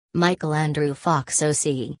Michael Andrew Fox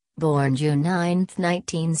O.C., born June 9,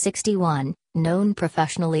 1961, known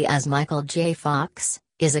professionally as Michael J. Fox,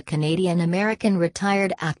 is a Canadian-American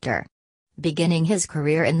retired actor. Beginning his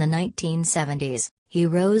career in the 1970s, he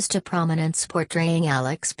rose to prominence portraying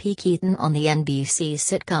Alex P. Keaton on the NBC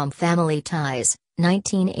sitcom Family Ties,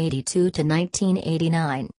 1982 to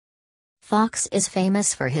 1989. Fox is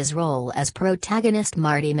famous for his role as protagonist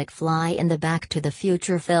Marty McFly in the Back to the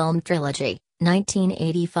Future film trilogy,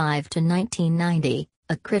 1985 to 1990,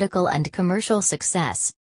 a critical and commercial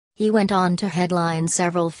success. He went on to headline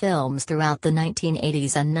several films throughout the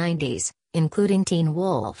 1980s and 90s, including Teen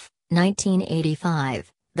Wolf,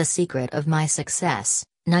 1985, The Secret of My Success,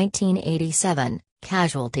 1987,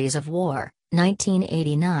 Casualties of War,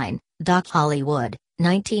 1989, Doc Hollywood,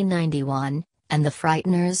 1991, and The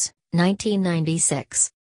Frighteners,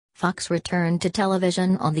 1996. Fox returned to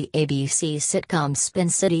television on the ABC sitcom Spin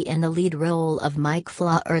City in the lead role of Mike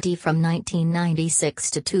Flaherty from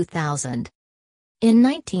 1996 to 2000. In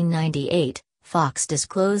 1998, Fox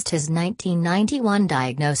disclosed his 1991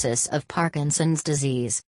 diagnosis of Parkinson's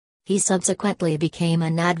disease. He subsequently became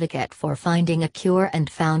an advocate for finding a cure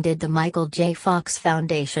and founded the Michael J. Fox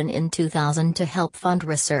Foundation in 2000 to help fund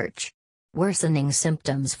research. Worsening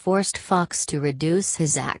symptoms forced Fox to reduce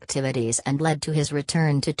his activities and led to his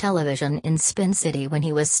return to television in Spin City when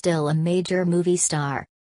he was still a major movie star.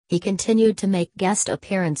 He continued to make guest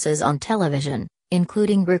appearances on television,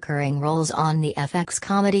 including recurring roles on the FX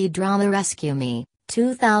comedy drama Rescue Me,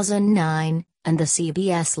 2009, and the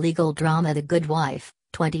CBS legal drama The Good Wife,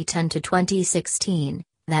 2010 to 2016,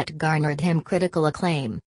 that garnered him critical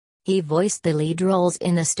acclaim. He voiced the lead roles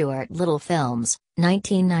in the Stuart Little films,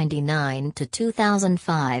 1999 to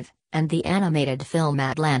 2005, and the animated film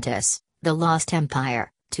Atlantis, The Lost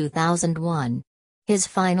Empire, 2001. His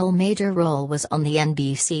final major role was on the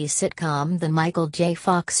NBC sitcom The Michael J.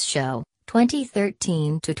 Fox Show,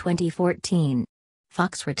 2013 to 2014.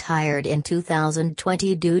 Fox retired in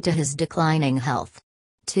 2020 due to his declining health.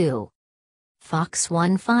 2. Fox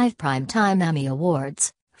won 5 Primetime Emmy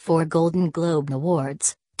Awards, 4 Golden Globe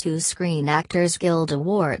Awards, 2 Screen Actors Guild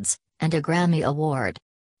Awards, and a Grammy Award.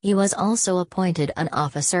 He was also appointed an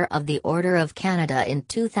Officer of the Order of Canada in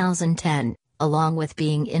 2010, along with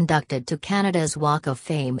being inducted to Canada's Walk of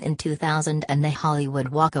Fame in 2000 and the Hollywood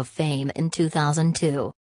Walk of Fame in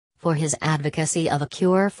 2002. For his advocacy of a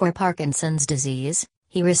cure for Parkinson's disease,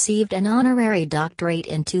 he received an honorary doctorate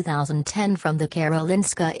in 2010 from the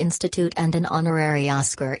Karolinska Institute and an honorary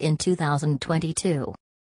Oscar in 2022.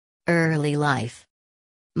 Early life.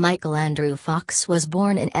 Michael Andrew Fox was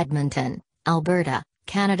born in Edmonton, Alberta,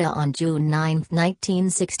 Canada on June 9,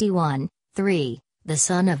 1961, 3, the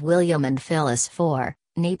son of William and Phyllis 4,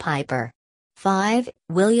 née Piper. 5.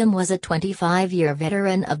 William was a 25-year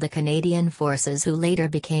veteran of the Canadian Forces who later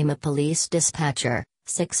became a police dispatcher,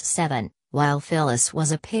 6-7, while Phyllis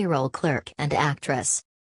was a payroll clerk and actress.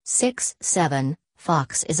 6-7,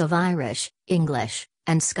 Fox is of Irish, English,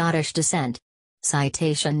 and Scottish descent.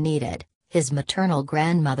 Citation needed. His maternal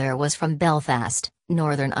grandmother was from Belfast,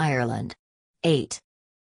 Northern Ireland. 8.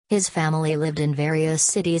 His family lived in various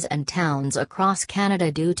cities and towns across Canada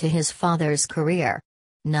due to his father's career.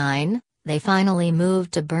 9. They finally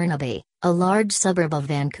moved to Burnaby, a large suburb of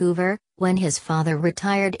Vancouver, when his father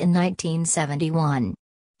retired in 1971.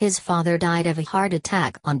 His father died of a heart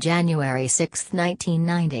attack on January 6,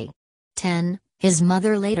 1990. 10. His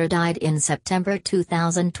mother later died in September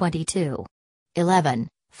 2022. 11.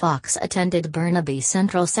 Fox attended Burnaby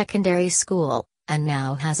Central Secondary School, and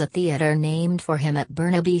now has a theater named for him at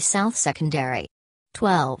Burnaby South Secondary.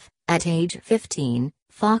 12. At age 15,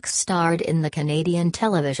 Fox starred in the Canadian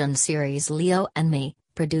television series Leo and Me,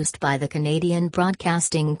 produced by the Canadian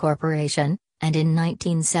Broadcasting Corporation, and in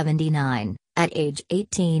 1979, at age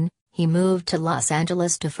 18, he moved to Los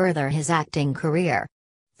Angeles to further his acting career.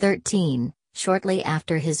 13. Shortly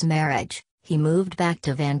after his marriage, he moved back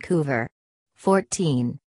to Vancouver.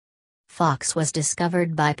 14. Fox was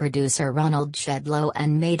discovered by producer Ronald Shedlow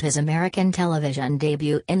and made his American television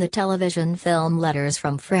debut in the television film Letters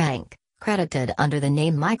from Frank, credited under the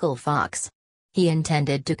name Michael Fox. He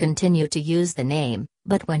intended to continue to use the name,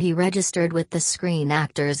 but when he registered with the Screen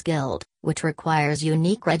Actors Guild, which requires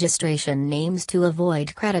unique registration names to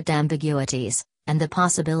avoid credit ambiguities, and the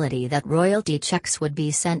possibility that royalty checks would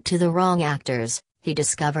be sent to the wrong actors, he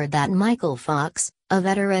discovered that Michael Fox, a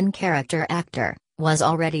veteran character actor, was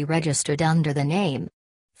already registered under the name.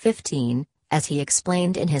 15. As he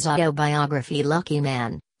explained in his autobiography Lucky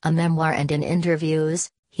Man, a memoir, and in interviews,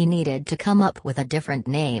 he needed to come up with a different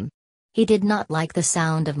name. He did not like the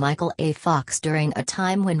sound of Michael A. Fox during a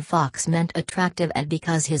time when Fox meant attractive and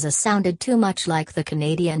because his A sounded too much like the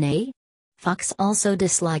Canadian A. Fox also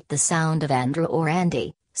disliked the sound of Andrew or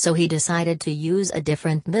Andy, so he decided to use a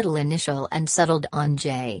different middle initial and settled on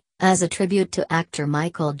J, as a tribute to actor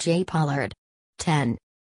Michael J. Pollard. 10.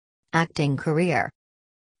 Acting career.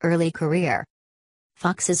 Early career.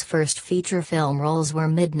 Fox's first feature film roles were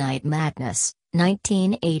Midnight Madness,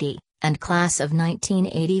 1980, and Class of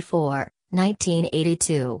 1984,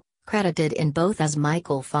 1982, credited in both as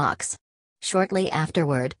Michael Fox. Shortly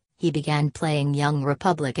afterward, he began playing young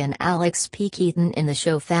Republican Alex P. Keaton in the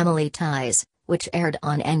show Family Ties, which aired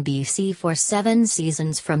on NBC for 7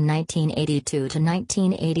 seasons from 1982 to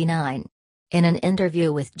 1989. In an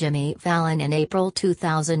interview with Jimmy Fallon in April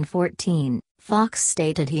 2014, Fox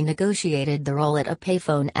stated he negotiated the role at a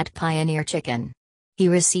payphone at Pioneer Chicken. He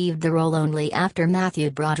received the role only after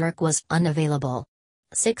Matthew Broderick was unavailable.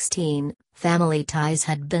 16. Family Ties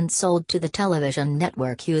had been sold to the television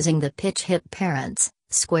network using the pitch hit Parents,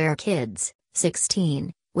 Square Kids,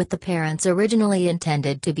 16, with the parents originally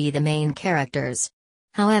intended to be the main characters.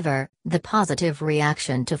 However, the positive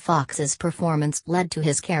reaction to Fox's performance led to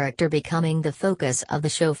his character becoming the focus of the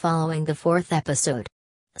show following the 4th episode.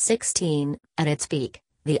 16. At its peak,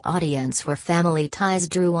 the audience for Family Ties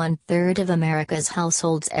drew 1/3 of America's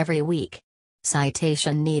households every week.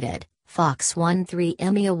 Citation needed. Fox won 3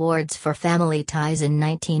 Emmy Awards for Family Ties in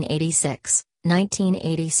 1986,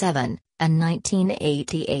 1987, and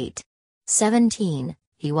 1988. 17.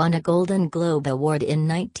 He won a Golden Globe Award in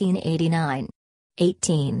 1989.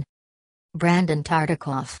 18. Brandon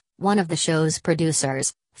Tartikoff, one of the show's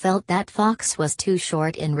producers, felt that Fox was too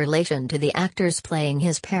short in relation to the actors playing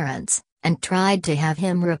his parents, and tried to have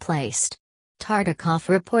him replaced. Tartikoff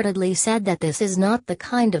reportedly said that this is not the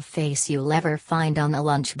kind of face you'll ever find on a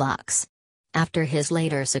lunchbox. After his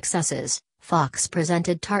later successes, Fox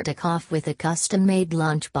presented Tartikoff with a custom-made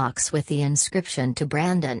lunchbox with the inscription to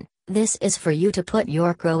Brandon, "This is for you to put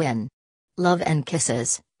your crow in. Love and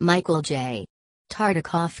kisses, Michael J."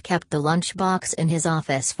 Tartikoff kept the lunchbox in his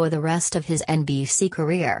office for the rest of his NBC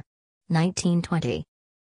career. 1920.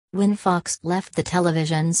 When Fox left the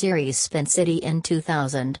television series Spin City in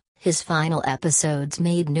 2000, his final episodes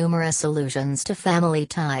made numerous allusions to Family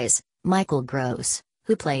Ties. Michael Gross,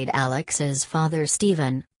 who played Alex's father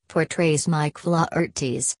Stephen, portrays Mike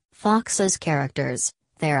Flaherty's, Fox's character's,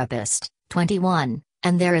 therapist, 21,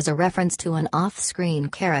 and there is a reference to an off-screen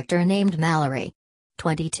character named Mallory.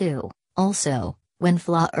 22. Also, when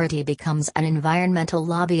Flaherty becomes an environmental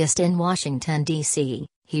lobbyist in Washington, D.C.,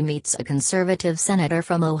 he meets a conservative senator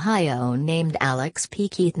from Ohio named Alex P.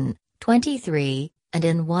 Keaton, 23, and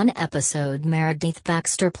in one episode Meredith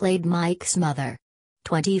Baxter played Mike's mother.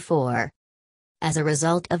 24. As a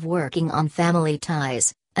result of working on Family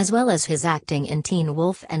Ties, as well as his acting in Teen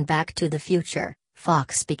Wolf and Back to the Future,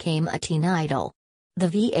 Fox became a teen idol. The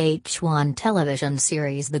VH1 television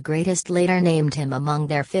series The Greatest later named him among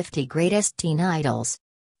their 50 greatest teen idols.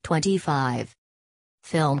 25.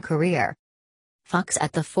 Film career. Fox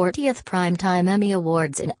at the 40th Primetime Emmy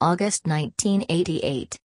Awards in August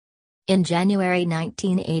 1988. In January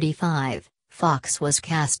 1985, Fox was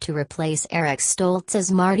cast to replace Eric Stoltz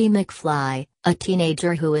as Marty McFly, a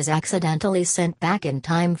teenager who is accidentally sent back in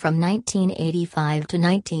time from 1985 to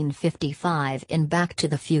 1955 in Back to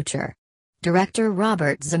the Future. Director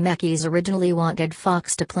Robert Zemeckis originally wanted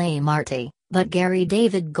Fox to play Marty, but Gary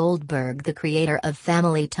David Goldberg, the creator of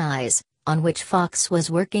Family Ties, on which Fox was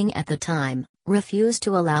working at the time, refused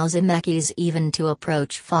to allow Zemeckis even to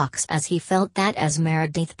approach Fox as he felt that as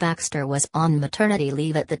Meredith Baxter was on maternity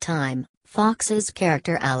leave at the time, Fox's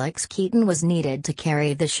character Alex Keaton was needed to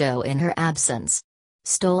carry the show in her absence.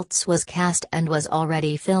 Stoltz was cast and was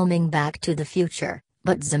already filming Back to the Future,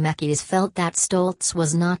 but Zemeckis felt that Stoltz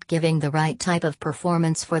was not giving the right type of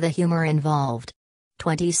performance for the humor involved.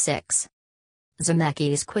 26.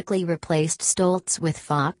 Zemeckis quickly replaced Stoltz with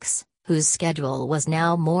Fox, whose schedule was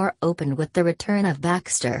now more open with the return of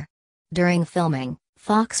Baxter. During filming,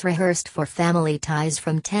 Fox rehearsed for Family Ties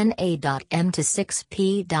from 10 a.m. to 6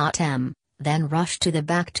 p.m., then rushed to the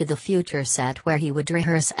Back to the Future set where he would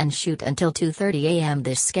rehearse and shoot until 2:30 a.m.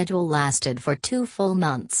 This schedule lasted for 2 full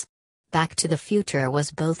months. Back to the Future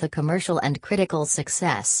was both a commercial and critical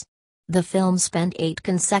success. The film spent 8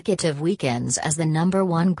 consecutive weekends as the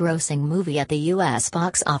 #1 grossing movie at the U.S.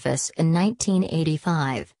 box office in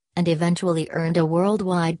 1985, and eventually earned a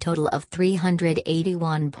worldwide total of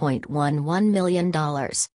 $381.11 million.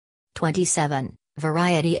 27.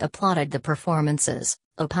 Variety applauded the performances,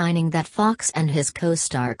 opining that Fox and his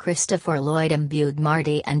co-star Christopher Lloyd imbued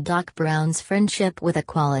Marty and Doc Brown's friendship with a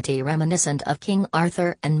quality reminiscent of King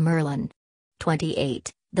Arthur and Merlin.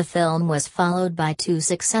 28. The film was followed by two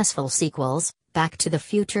successful sequels, Back to the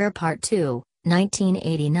Future Part 2,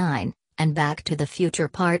 1989, and Back to the Future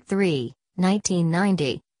Part 3,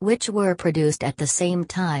 1990, which were produced at the same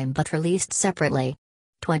time but released separately.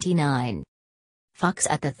 29. Fox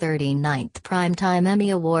at the 39th Primetime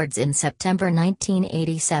Emmy Awards in September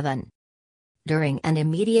 1987. During and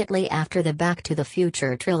immediately after the Back to the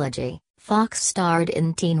Future trilogy, Fox starred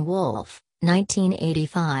in Teen Wolf,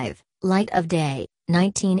 1985, Light of Day,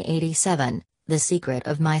 1987, The Secret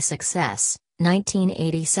of My Success,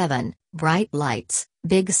 1987, Bright Lights,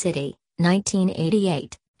 Big City,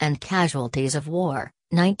 1988, and Casualties of War,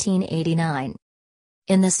 1989.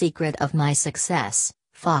 In The Secret of My Success,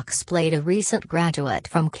 Fox played a recent graduate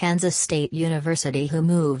from Kansas State University who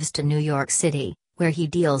moves to New York City, where he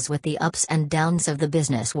deals with the ups and downs of the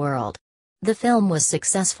business world. The film was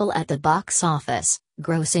successful at the box office,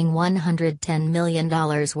 grossing $110 million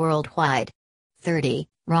worldwide. 30.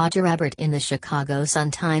 Roger Ebert in the Chicago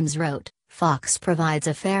Sun-Times wrote, "Fox provides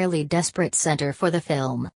a fairly desperate center for the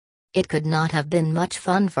film. It could not have been much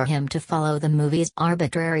fun for him to follow the movie's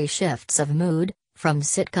arbitrary shifts of mood, from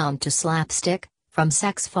sitcom to slapstick, from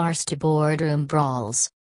sex farce to boardroom brawls."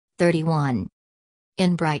 31.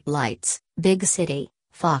 In Bright Lights, Big City,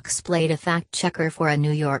 Fox played a fact-checker for a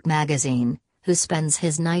New York magazine, who spends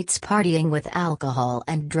his nights partying with alcohol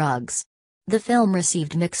and drugs. The film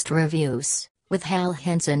received mixed reviews, with Hal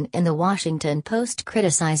Henson in the Washington Post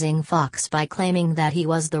criticizing Fox by claiming that he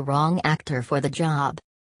was the wrong actor for the job.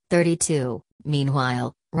 32.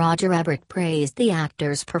 Meanwhile, Roger Ebert praised the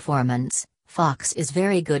actor's performance. "Fox is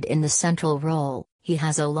very good in the central role. He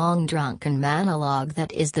has a long drunken monologue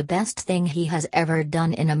that is the best thing he has ever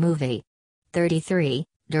done in a movie." 33.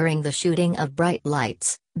 During the shooting of Bright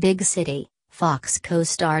Lights, Big City, Fox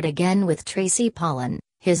co-starred again with Tracy Pollan,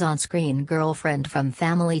 his on-screen girlfriend from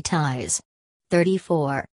Family Ties.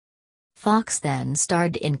 34. Fox then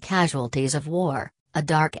starred in Casualties of War, a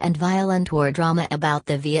dark and violent war drama about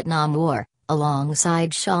the Vietnam War,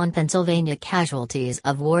 alongside Sean. Pennsylvania. Casualties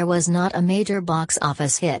of War was not a major box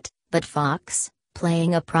office hit, but Fox,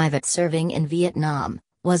 playing a private serving in Vietnam,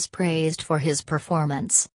 was praised for his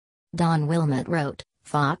performance. Don Wilmot wrote,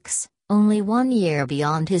 "Fox, only 1 year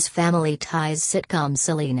beyond his Family Ties sitcom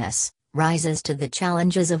silliness, rises to the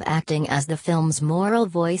challenges of acting as the film's moral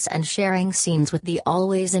voice and sharing scenes with the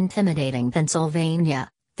always intimidating Pennsylvania."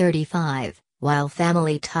 35. While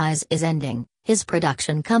Family Ties is ending, his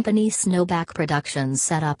production company Snowback Productions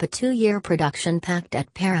set up a 2-year production pact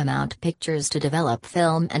at Paramount Pictures to develop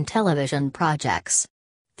film and television projects.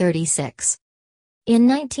 36. In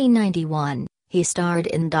 1991, he starred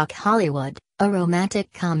in Doc Hollywood, a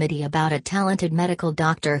romantic comedy about a talented medical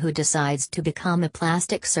doctor who decides to become a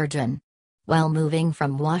plastic surgeon. While moving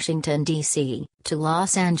from Washington, D.C., to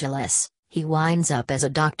Los Angeles, he winds up as a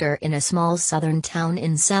doctor in a small southern town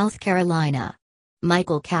in South Carolina.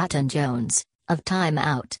 Michael Caton Jones, of Time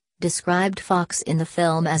Out, described Fox in the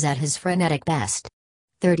film as at his frenetic best.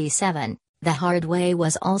 37. The Hard Way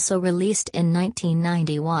was also released in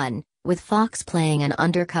 1991, with Fox playing an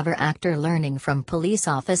undercover actor learning from police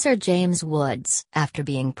officer James Woods after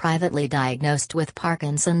being privately diagnosed with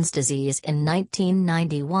Parkinson's disease in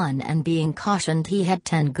 1991 and being cautioned he had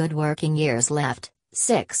 10 good working years left.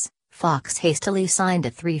 6. Fox hastily signed a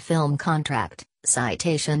 3-film contract,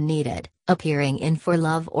 citation needed, appearing in For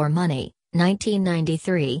Love or Money,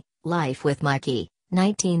 1993, Life with Mikey,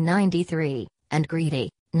 1993, and Greedy,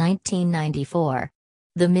 1994.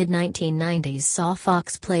 The mid-1990s saw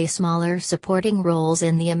Fox play smaller supporting roles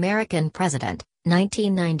in The American President,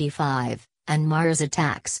 1995, and Mars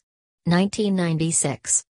Attacks,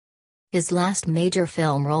 1996. His last major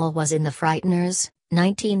film role was in The Frighteners,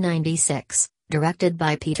 1996, directed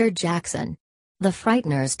by Peter Jackson. The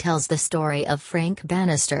Frighteners tells the story of Frank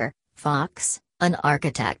Bannister, Fox, an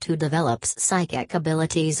architect who develops psychic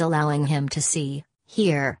abilities allowing him to see,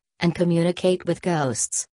 hear, and communicate with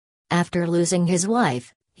ghosts. After losing his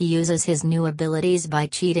wife, he uses his new abilities by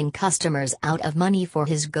cheating customers out of money for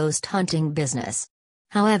his ghost hunting business.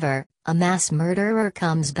 However, a mass murderer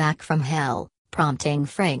comes back from hell, prompting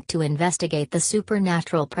Frank to investigate the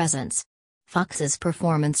supernatural presence. Fox's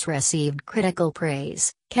performance received critical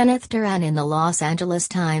praise. Kenneth Duran in the Los Angeles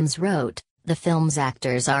Times wrote, "The film's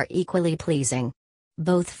actors are equally pleasing.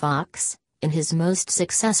 Both Fox, in his most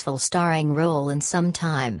successful starring role in some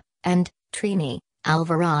time, and Trini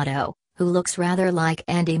Alvarado, who looks rather like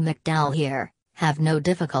Andie MacDowell here, have no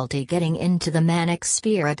difficulty getting into the manic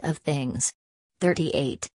spirit of things."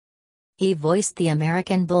 38. He voiced the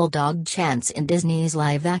American Bulldog Chance in Disney's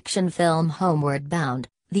live-action film Homeward Bound,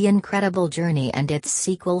 The Incredible Journey, and its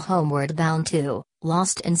sequel Homeward Bound 2,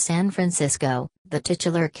 Lost in San Francisco, the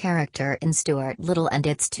titular character in Stuart Little and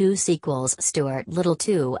its two sequels Stuart Little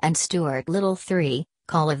 2 and Stuart Little 3,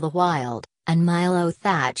 Call of the Wild, and Milo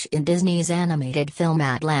Thatch in Disney's animated film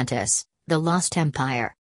Atlantis, The Lost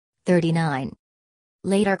Empire. 39.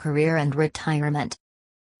 Later career and retirement.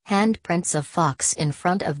 Handprints of Fox in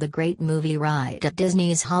front of the Great Movie Ride at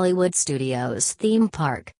Disney's Hollywood Studios theme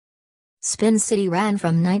park. Spin City ran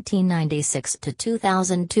from 1996 to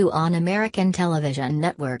 2002 on American television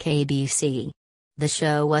network ABC. The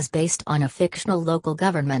show was based on a fictional local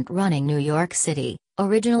government running New York City,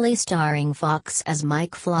 originally starring Fox as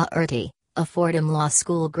Mike Flaherty, a Fordham Law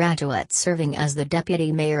School graduate serving as the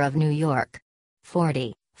deputy mayor of New York.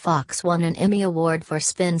 40. Fox won an Emmy Award for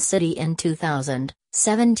Spin City in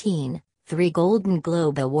 2017, 3 Golden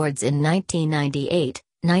Globe Awards in 1998,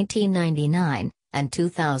 1999, and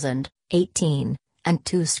 2018, and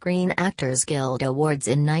 2 Screen Actors Guild Awards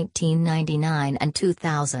in 1999 and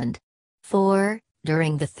 2000. 4.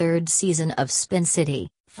 During the 3rd season of Spin City,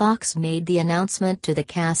 Fox made the announcement to the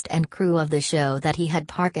cast and crew of the show that he had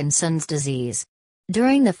Parkinson's disease.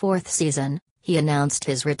 During the 4th season, he announced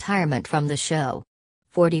his retirement from the show.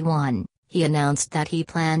 41. He announced that he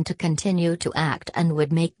planned to continue to act and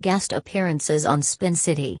would make guest appearances on Spin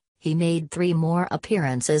City. He made 3 more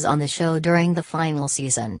appearances on the show during the final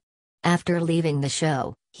season. After leaving the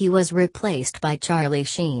show, he was replaced by Charlie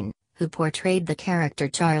Sheen, who portrayed the character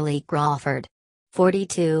Charlie Crawford.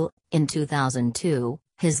 42. In 2002,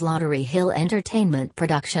 his Lottery Hill Entertainment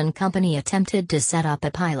production company attempted to set up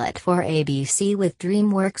a pilot for ABC with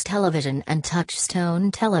DreamWorks Television and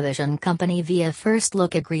Touchstone Television Company via first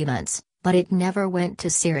look agreements, but it never went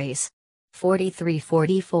to series.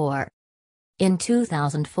 43-44. In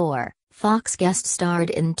 2004, Fox guest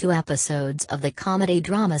starred in 2 episodes of the comedy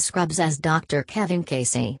drama Scrubs as Dr. Kevin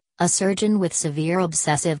Casey, a surgeon with severe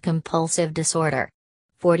obsessive-compulsive disorder.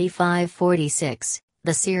 45-46.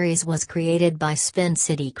 The series was created by Spin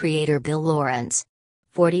City creator Bill Lawrence.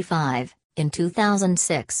 45. In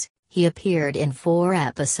 2006, he appeared in 4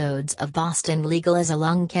 episodes of Boston Legal as a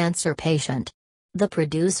lung cancer patient. The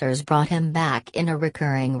producers brought him back in a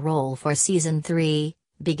recurring role for season 3,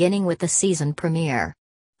 beginning with the season premiere.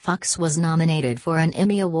 Fox was nominated for an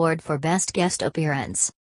Emmy Award for Best Guest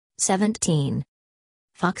Appearance. 17.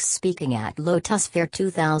 Fox speaking at Lotus Fair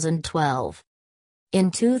 2012. In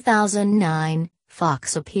 2009,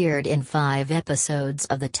 Fox appeared in 5 episodes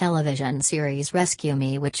of the television series Rescue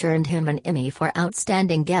Me, which earned him an Emmy for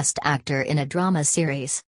Outstanding Guest Actor in a Drama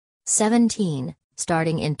Series. 17.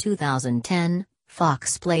 Starting in 2010,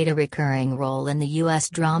 Fox played a recurring role in the U.S.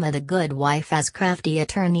 drama The Good Wife as crafty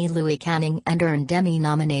attorney Louis Canning and earned Emmy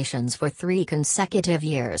nominations for 3 consecutive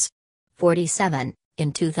years. 47.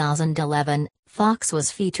 In 2011, Fox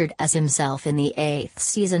was featured as himself in the 8th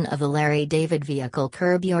season of the Larry David vehicle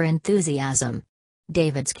Curb Your Enthusiasm.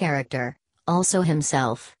 David's character, also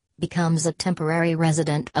himself, becomes a temporary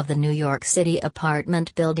resident of the New York City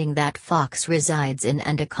apartment building that Fox resides in,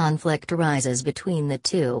 and a conflict arises between the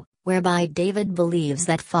two, whereby David believes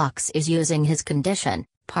that Fox is using his condition,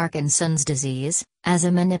 Parkinson's disease, as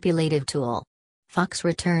a manipulative tool. Fox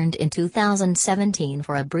returned in 2017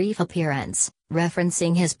 for a brief appearance,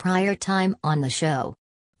 referencing his prior time on the show.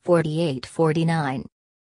 48-49.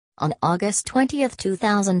 On August 20,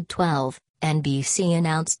 2012, NBC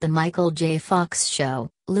announced The Michael J. Fox Show,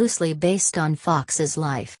 loosely based on Fox's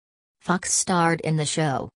life. Fox starred in the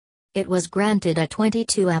show. It was granted a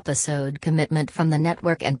 22-episode commitment from the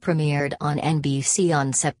network and premiered on NBC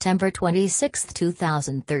on September 26,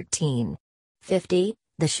 2013. 50.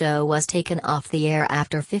 The show was taken off the air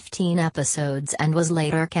after 15 episodes and was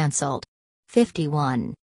later cancelled.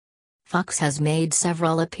 51. Fox has made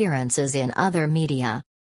several appearances in other media.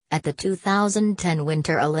 At the 2010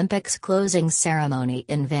 Winter Olympics closing ceremony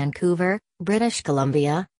in Vancouver, British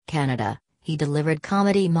Columbia, Canada, he delivered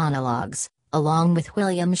comedy monologues, along with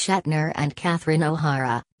William Shatner and Catherine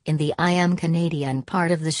O'Hara, in the I Am Canadian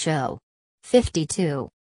part of the show. 52.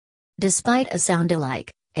 Despite a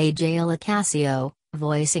sound-alike, A.J. Locascio,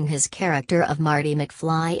 voicing his character of Marty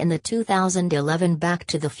McFly in the 2011 Back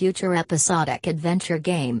to the Future episodic adventure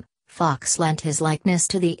game, Fox lent his likeness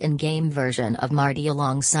to the in-game version of Marty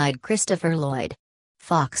alongside Christopher Lloyd.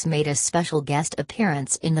 Fox made a special guest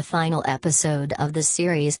appearance in the final episode of the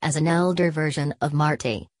series as an elder version of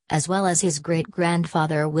Marty, as well as his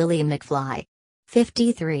great-grandfather Willie McFly.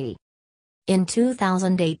 53. In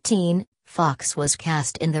 2018, Fox was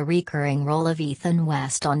cast in the recurring role of Ethan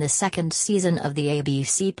West on the 2nd season of the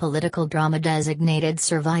ABC political drama Designated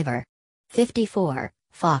Survivor. 54.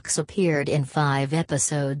 Fox appeared in 5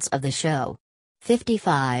 episodes of the show.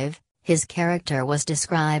 55. His character was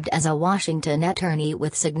described as a Washington attorney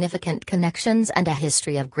with significant connections and a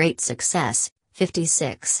history of great success.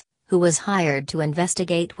 56. Who was hired to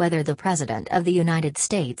investigate whether the President of the United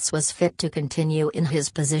States was fit to continue in his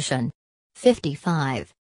position.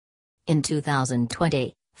 55. In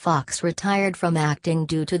 2020, Fox retired from acting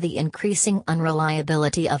due to the increasing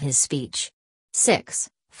unreliability of his speech. 6.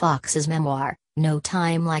 Fox's memoir, No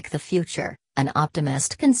Time Like the Future, An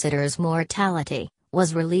Optimist Considers Mortality,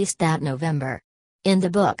 was released that November. In the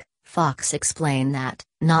book, Fox explained that,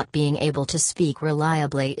 not being able to speak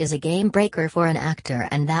reliably is a game breaker for an actor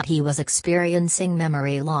and that he was experiencing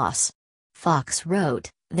memory loss. Fox wrote,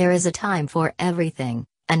 "There is a time for everything,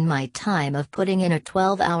 and my time of putting in a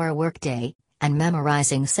 12-hour workday, and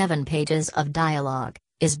memorizing 7 pages of dialogue,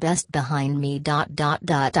 is best behind me.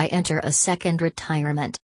 I enter a second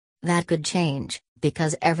retirement. That could change,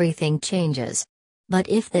 because everything changes. But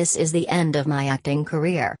if this is the end of my acting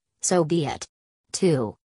career, so be it."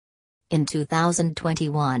 2. In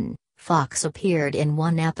 2021, Fox appeared in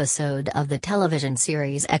 1 episode of the television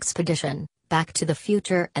series Expedition, Back to the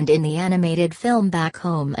Future and in the animated film Back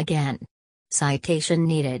Home Again. Citation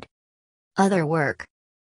needed. Other work.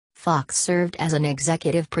 Fox served as an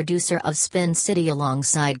executive producer of Spin City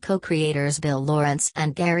alongside co-creators Bill Lawrence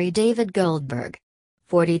and Gary David Goldberg.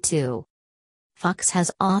 42. Fox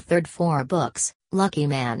has authored 4 books: Lucky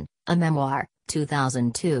Man, a memoir,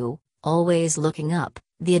 2002, Always Looking Up,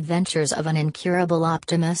 The Adventures of an Incurable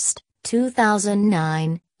Optimist,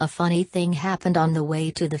 2009, A Funny Thing Happened on the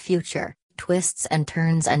Way to the Future, Twists and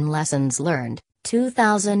Turns and Lessons Learned,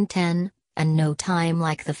 2010, and No Time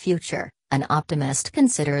Like the Future, An Optimist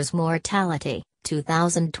Considers Mortality,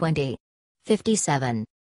 2020. 57.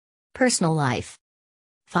 Personal life.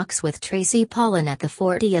 Fox with Tracy Pollan at the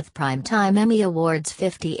 40th Primetime Emmy Awards.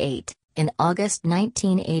 58. In August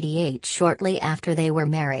 1988, shortly after they were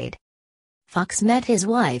married, Fox met his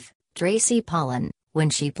wife, Tracy Pollan, when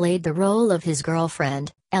she played the role of his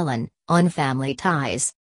girlfriend, Ellen, on Family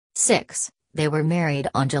Ties. 6. They were married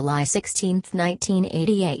on July 16,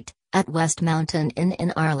 1988, at West Mountain Inn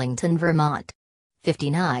in Arlington, Vermont.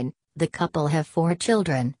 59. The couple have 4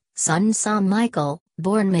 children: son Sam Michael,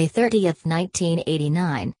 born May 30,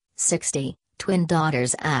 1989, 60, twin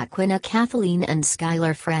daughters Aquina Kathleen and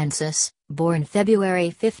Skylar Francis, born February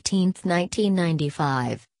 15,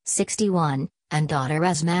 1995, 61, and daughter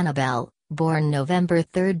Esmanabel, born November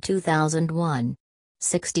 3, 2001.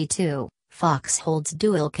 62. Fox holds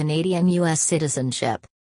dual Canadian-U.S. citizenship.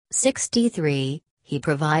 63. He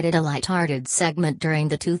provided a light-hearted segment during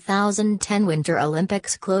the 2010 Winter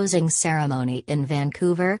Olympics closing ceremony in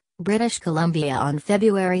Vancouver, British Columbia on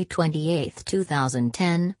February 28,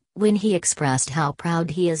 2010, when he expressed how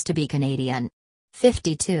proud he is to be Canadian.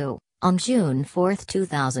 52. On June 4,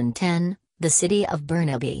 2010, the city of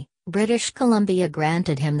Burnaby, British Columbia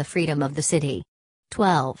granted him the freedom of the city.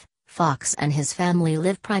 12. Fox and his family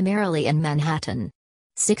live primarily in Manhattan.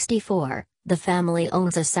 64. The family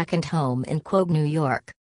owns a second home in Quogue, New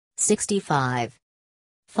York. 65.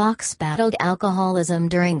 Fox battled alcoholism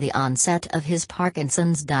during the onset of his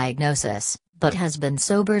Parkinson's diagnosis, but has been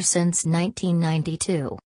sober since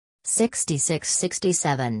 1992.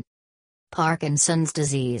 66-67. Parkinson's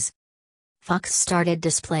disease. Fox started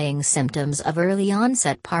displaying symptoms of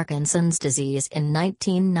early-onset Parkinson's disease in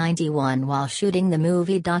 1991 while shooting the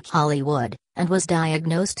movie Doc Hollywood, and was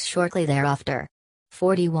diagnosed shortly thereafter.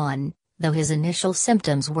 41. Though his initial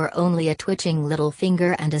symptoms were only a twitching little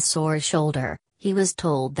finger and a sore shoulder, he was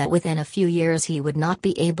told that within a few years he would not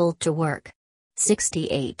be able to work.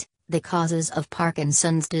 68. The causes of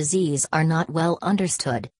Parkinson's disease are not well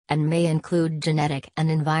understood, and may include genetic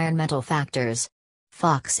and environmental factors.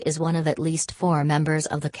 Fox is one of at least 4 members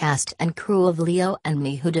of the cast and crew of Leo and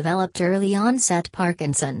Me who developed early-onset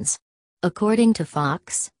Parkinson's. According to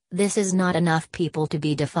Fox, this is not enough people to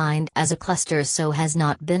be defined as a cluster, so has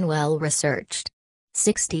not been well researched.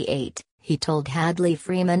 68. He told Hadley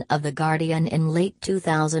Freeman of The Guardian in late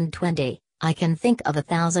 2020, "I can think of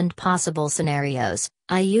 1,000 possible scenarios.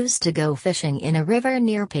 I used to go fishing in a river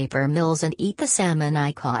near paper mills and eat the salmon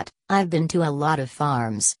I caught. I've been to a lot of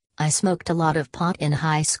farms. I smoked a lot of pot in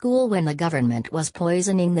high school when the government was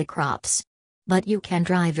poisoning the crops. But you can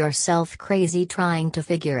drive yourself crazy trying to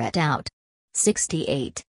figure it out."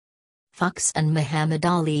 68. Fox and Muhammad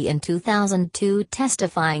Ali in 2002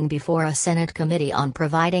 testifying before a Senate committee on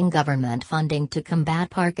providing government funding to combat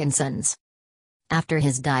Parkinson's. After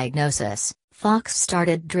his diagnosis, Fox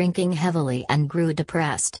started drinking heavily and grew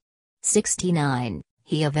depressed. 69.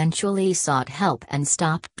 He eventually sought help and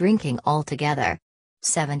stopped drinking altogether.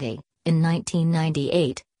 70. In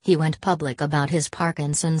 1998, he went public about his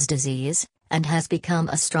Parkinson's disease, and has become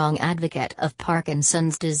a strong advocate of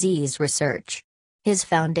Parkinson's disease research. His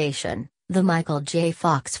foundation, the Michael J.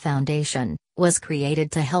 Fox Foundation, was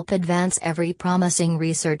created to help advance every promising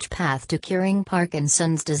research path to curing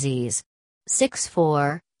Parkinson's disease.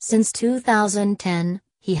 6.4. Since 2010,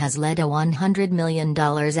 he has led a $100 million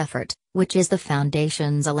effort, which is the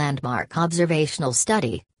Foundation's landmark observational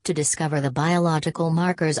study, to discover the biological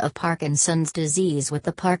markers of Parkinson's disease with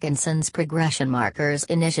the Parkinson's Progression Markers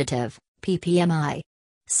Initiative, PPMI.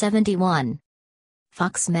 71.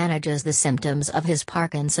 Fox manages the symptoms of his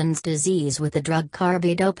Parkinson's disease with the drug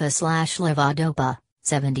carbidopa/levodopa,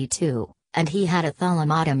 72, and he had a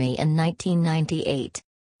thalamotomy in 1998.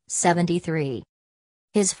 73.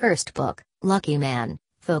 His first book, Lucky Man,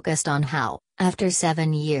 focused on how, after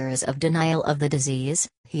 7 years of denial of the disease,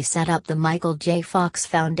 he set up the Michael J. Fox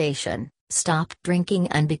Foundation, stopped drinking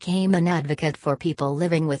and became an advocate for people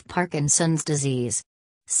living with Parkinson's disease.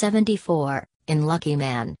 74. In Lucky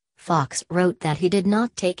Man, Fox wrote that he did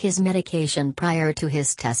not take his medication prior to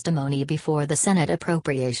his testimony before the Senate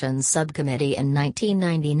Appropriations Subcommittee in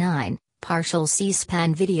 1999, partial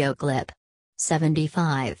C-SPAN video clip.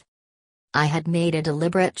 75. I had made a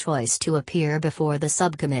deliberate choice to appear before the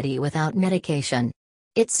subcommittee without medication.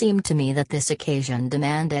 It seemed to me that this occasion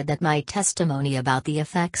demanded that my testimony about the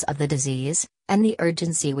effects of the disease, and the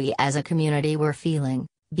urgency we as a community were feeling,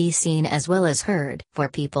 be seen as well as heard. For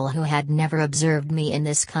people who had never observed me in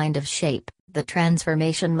this kind of shape, the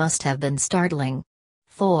transformation must have been startling.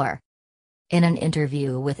 4. In an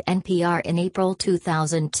interview with NPR in April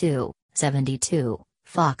 2002, 72,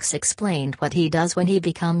 Fox explained what he does when he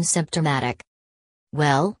becomes symptomatic.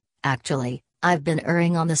 Well, actually, I've been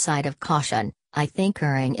erring on the side of caution. I think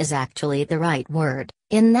erring is actually the right word,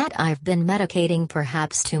 in that I've been medicating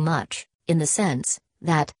perhaps too much, in the sense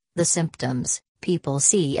that the symptoms people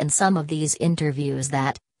see in some of these interviews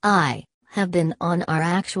that I have been on are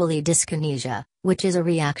actually dyskinesia, which is a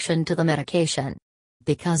reaction to the medication.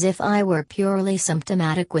 Because if I were purely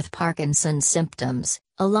symptomatic with Parkinson's symptoms,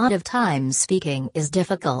 a lot of times speaking is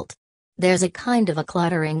difficult. There's a kind of a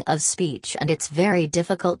cluttering of speech and it's very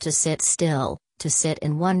difficult to sit still, to sit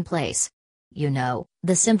in one place. You know,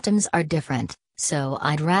 the symptoms are different, so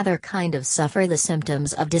I'd rather kind of suffer the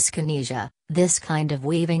symptoms of dyskinesia. This kind of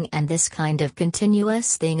weaving and this kind of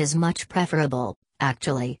continuous thing is much preferable,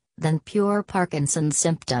 actually, than pure Parkinson's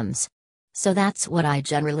symptoms. So that's what I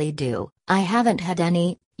generally do. I haven't had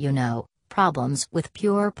any, problems with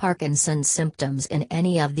pure Parkinson's symptoms in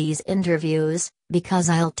any of these interviews, because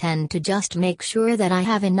I'll tend to just make sure that I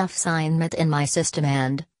have enough Sinemet in my system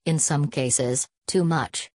and, in some cases, too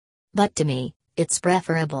much. But to me, it's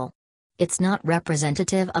preferable. It's not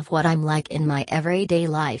representative of what I'm like in my everyday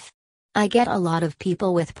life. I get a lot of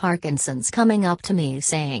people with Parkinson's coming up to me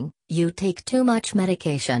saying, "You take too much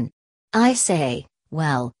medication." I say,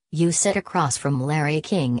 well, you sit across from Larry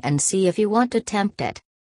King and see if you want to tempt it.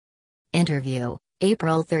 Interview,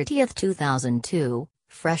 April 30, 2002,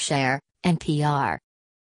 Fresh Air, NPR.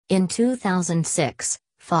 In 2006,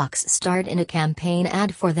 Fox starred in a campaign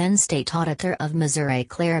ad for then-state auditor of Missouri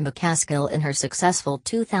Claire McCaskill in her successful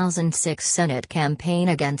 2006 Senate campaign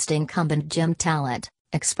against incumbent Jim Talent,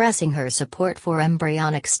 expressing her support for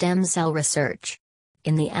embryonic stem cell research.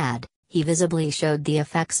 In the ad, he visibly showed the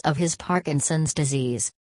effects of his Parkinson's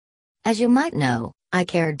disease. As you might know, I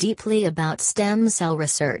care deeply about stem cell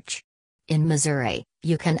research. In Missouri,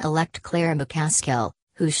 you can elect Claire McCaskill,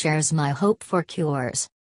 who shares my hope for cures.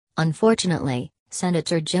 Unfortunately,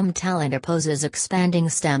 Senator Jim Talent opposes expanding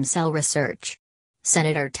stem cell research.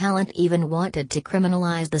 Senator Talent even wanted to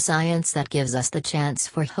criminalize the science that gives us the chance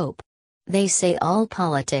for hope. They say all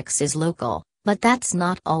politics is local, but that's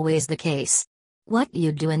not always the case. What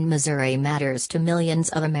you do in Missouri matters to millions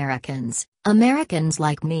of Americans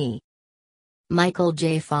like me. Michael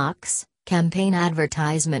J. Fox, campaign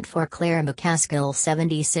advertisement for Claire McCaskill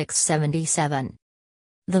 7677.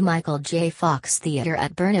 The Michael J. Fox Theater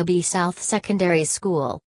at Burnaby South Secondary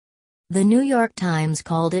School. The New York Times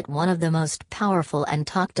called it one of the most powerful and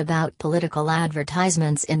talked about political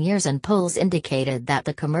advertisements in years, and polls indicated that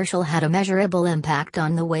the commercial had a measurable impact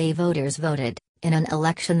on the way voters voted, in an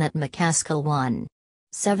election that McCaskill won.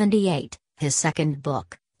 78. His second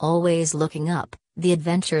book, Always Looking Up, The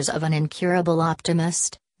Adventures of an Incurable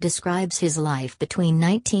Optimist, describes his life between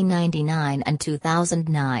 1999 and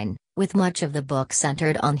 2009, with much of the book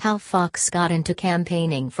centered on how Fox got into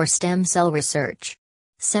campaigning for stem cell research.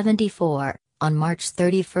 74. On March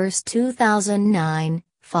 31, 2009,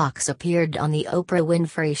 Fox appeared on The Oprah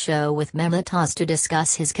Winfrey Show with Mehmet to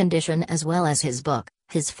discuss his condition as well as his book,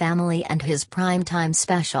 his family and his primetime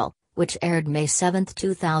special, which aired May 7,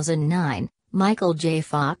 2009, Michael J.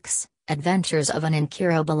 Fox, Adventures of an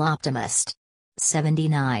Incurable Optimist.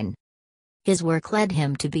 79. His work led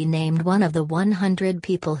him to be named one of the 100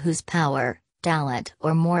 people whose power, talent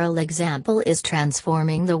or moral example is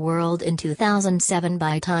transforming the world in 2007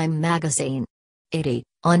 by Time magazine. 80.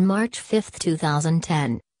 On March 5,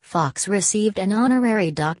 2010, Fox received an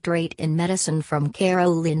honorary doctorate in medicine from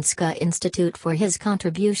Karolinska Institute for his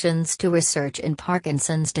contributions to research in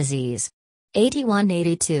Parkinson's disease.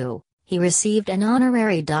 81-82, he received an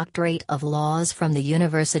honorary doctorate of laws from the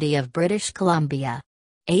University of British Columbia.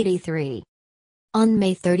 83. On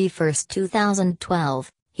May 31,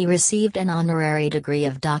 2012, he received an honorary degree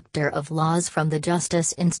of Doctor of Laws from the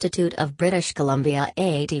Justice Institute of British Columbia.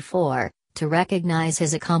 84. To recognize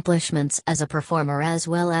his accomplishments as a performer as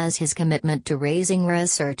well as his commitment to raising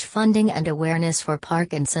research funding and awareness for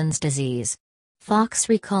Parkinson's disease. Fox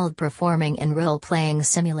recalled performing in role-playing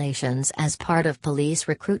simulations as part of police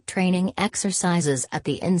recruit training exercises at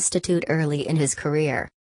the institute early in his career.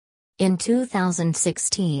 In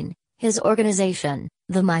 2016, his organization,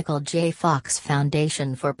 the Michael J. Fox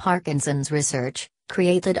Foundation for Parkinson's Research,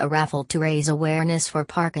 created a raffle to raise awareness for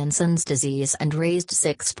Parkinson's disease and raised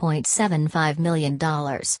 $6.75 million,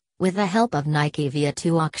 with the help of Nike via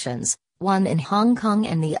two auctions, one in Hong Kong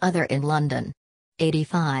and the other in London.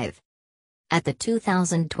 85. At the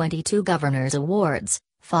 2022 Governors Awards,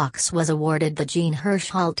 Fox was awarded the Jean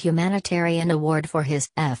Hirschholt Humanitarian Award for his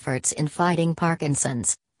efforts in fighting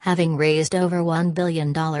Parkinson's, having raised over $1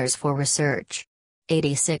 billion for research.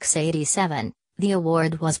 86-87. The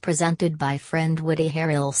award was presented by friend Woody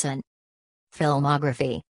Harrelson.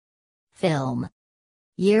 Filmography. Film.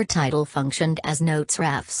 Year title functioned as notes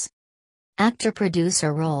refs.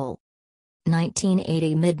 Actor-producer role.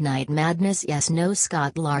 1980 Midnight Madness Yes No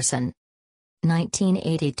Scott Larson.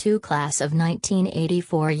 1982 Class of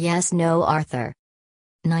 1984 Yes No Arthur.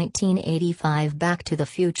 1985 Back to the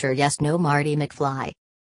Future Yes No Marty McFly.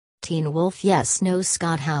 Teen Wolf Yes No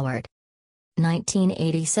Scott Howard.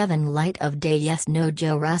 1987 Light of Day Yes No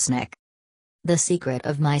Joe Rusnick. The Secret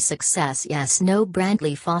of My Success Yes No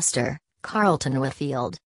Brantley Foster, Carlton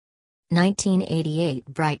Whitfield. 1988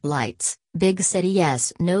 Bright Lights, Big City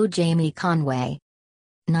Yes No Jamie Conway.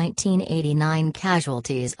 1989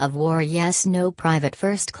 Casualties of War Yes No Private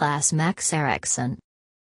First Class Max Erickson.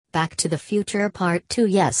 Back to the Future Part 2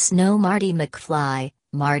 Yes No Marty McFly,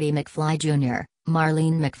 Marty McFly Jr.,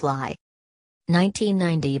 Marlene McFly.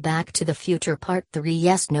 1990 Back to the Future Part 3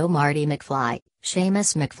 Yes No Marty McFly,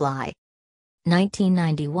 Seamus McFly.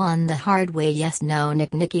 1991 The Hard Way Yes No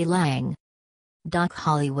Nicky Lang. Doc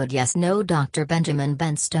Hollywood Yes No Dr. Benjamin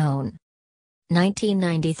Benstone.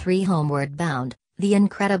 1993 Homeward Bound, The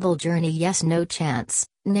Incredible Journey Yes No Chance,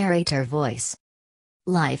 narrator voice.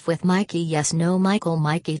 Life with Mikey Yes No Michael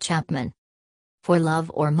Mikey Chapman. For Love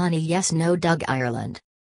or Money Yes No Doug Ireland.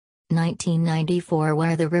 1994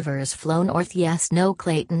 Where the Rivers Flow North Yes No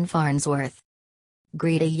Clayton Farnsworth.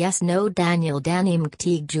 Greedy Yes No Daniel Danny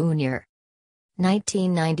McTeague Jr.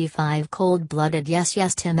 1995 Cold Blooded Yes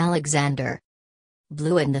Tim Alexander.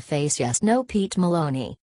 Blue in the Face Yes No Pete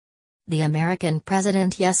Maloney. The American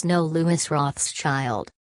President Yes No Louis Rothschild.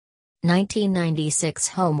 1996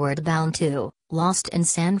 Homeward Bound 2, Lost in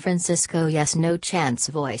San Francisco Yes No Chance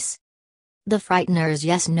Voice. The Frighteners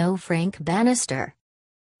Yes No Frank Bannister.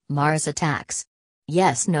 Mars Attacks.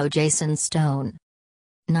 Yes No Jason Stone.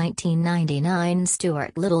 1999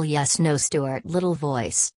 Stuart Little Yes No Stuart Little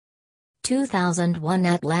Voice. 2001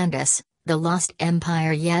 Atlantis, The Lost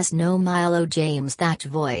Empire Yes No Milo James Thatch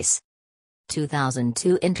Voice.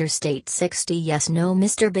 2002 Interstate 60 Yes No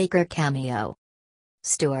Mr. Baker Cameo.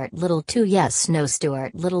 Stuart Little 2 Yes No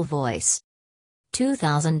Stuart Little Voice.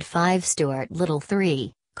 2005 Stuart Little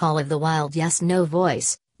 3, Call of the Wild Yes No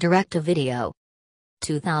Voice, Direct-to-Video.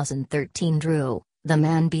 2013 Drew, The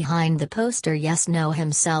Man Behind the Poster Yes No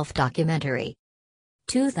Himself documentary.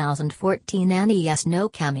 2014 Annie Yes No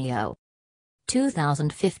Cameo.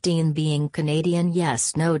 2015 Being Canadian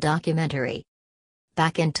Yes No documentary.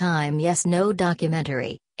 Back in Time Yes No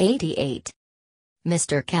documentary, 88.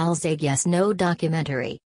 Mr. Calzig Yes No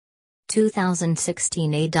documentary.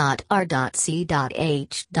 2016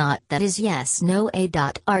 A.R.C.H. That is Yes No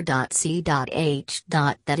A.R.C.H.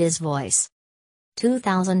 That is Voice.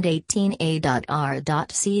 2018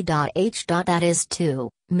 A.R.C.H. That is 2,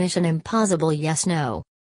 Mission Impossible Yes No.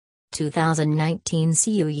 2019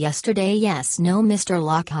 See You Yesterday Yes No Mr.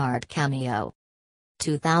 Lockhart cameo.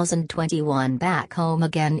 2021 Back Home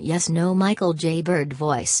Again Yes No Michael J. Bird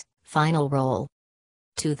Voice, final role.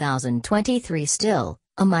 2023 Still,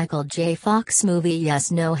 a Michael J. Fox movie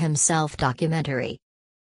Yes No Himself documentary.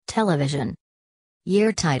 Television.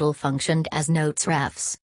 Year title functioned as notes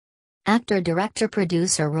refs. Actor director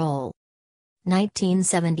producer role.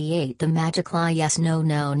 1978 The Magic Lie Yes No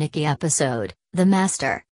No Nikki episode, The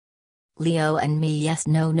Master. Leo and Me Yes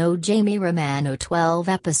No No Jamie Romano 12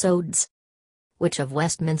 episodes. Witch of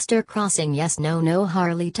Westminster Crossing Yes No No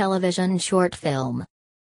Harley television short film.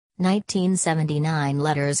 1979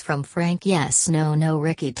 Letters from Frank Yes No No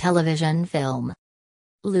Ricky television film.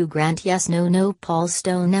 Lou Grant Yes No No Paul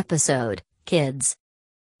Stone episode, Kids.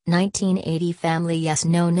 1980 Family Yes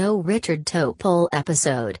No No Richard Topol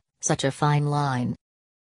episode, Such a Fine Line.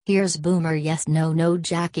 Here's Boomer Yes No No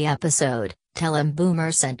Jackie episode, Tell Him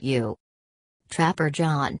Boomer Sent You. Trapper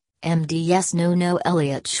John, MD Yes No No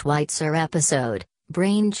Elliot Schweitzer episode,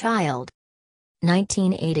 Brainchild.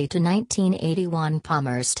 1980 to 1981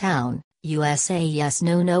 Palmerstown, USA Yes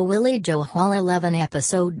No No Willie Joe Hall 11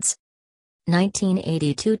 episodes.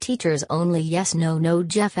 1982 Teachers Only Yes No No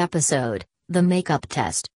Jeff episode, The Makeup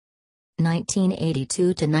Test. 1982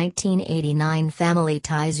 to 1989 Family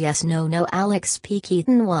Ties Yes No No Alex P.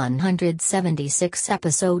 Keaton 176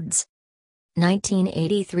 episodes.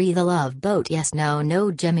 1983 The Love Boat Yes No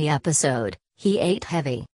No Jimmy episode, He Ate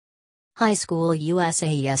Heavy. High School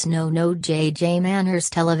USA Yes No No J.J. Manners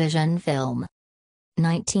television film.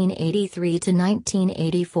 1983 to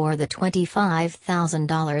 1984 The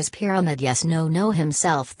 $25,000 Pyramid Yes No No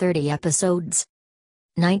Himself 30 episodes.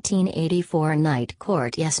 1984 Night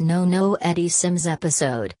Court Yes No No Eddie Sims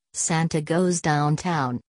episode, Santa Goes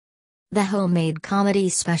Downtown. The Homemade Comedy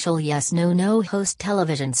Special Yes No No Host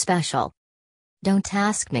television special. Don't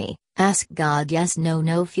Ask Me, Ask God Yes No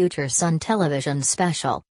No Future Son television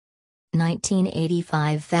special.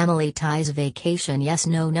 1985 Family Ties Vacation Yes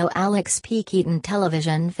No No Alex P. Keaton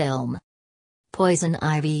television film. Poison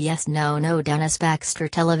Ivy Yes No No Dennis Baxter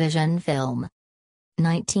television film.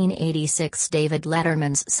 1986 David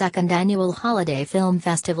Letterman's second annual Holiday Film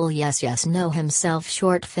Festival Yes Yes No Himself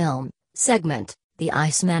short film, segment, The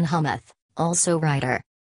Iceman Hummeth, also writer.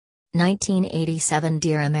 1987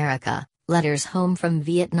 Dear America, Letters Home from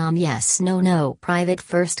Vietnam Yes No No Private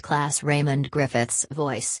First Class Raymond Griffiths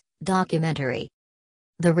voice, documentary.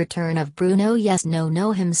 The Return of Bruno Yes No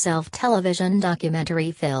No Himself television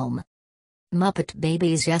documentary film. Muppet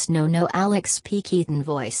Babies Yes No No Alex P. Keaton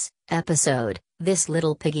voice, episode, This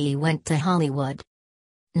Little Piggy Went to Hollywood.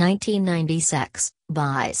 1996,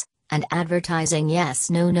 Buys, and Advertising Yes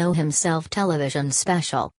No No Himself television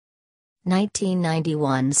special.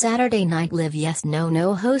 1991 Saturday Night Live Yes No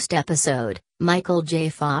No host episode, Michael J.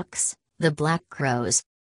 Fox, The Black Crows.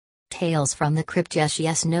 Tales from the Crypt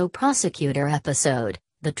Yes No Prosecutor episode,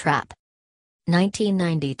 The Trap.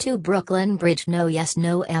 1992 Brooklyn Bridge No Yes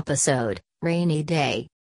No episode, Rainy Day.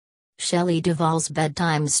 Shelley Duvall's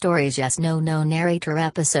Bedtime Stories Yes No No narrator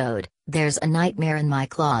episode, There's a Nightmare in My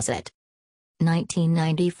Closet.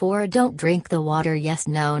 1994 Don't Drink the Water Yes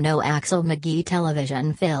No No Axel McGee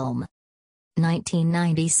television film.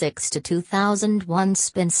 1996 to 2001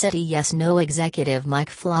 Spin City Yes No executive Mike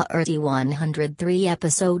Flaherty 103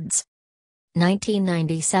 episodes.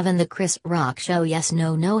 1997 The Chris Rock Show Yes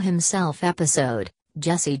No No Himself episode,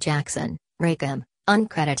 Jesse Jackson, Rackham,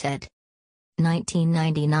 uncredited.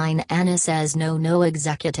 1999 Anna Says No No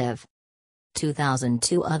executive.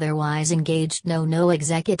 2002 Otherwise Engaged No No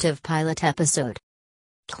executive pilot episode.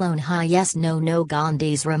 Clone High Yes No No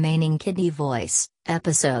Gandhi's Remaining Kidney Voice,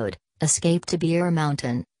 episode, Escape to Beer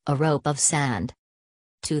Mountain, A Rope of Sand.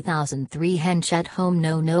 2003 Hench at Home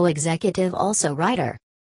No No executive also writer.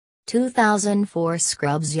 2004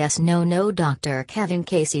 Scrubs Yes No No Dr. Kevin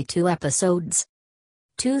Casey 2 episodes.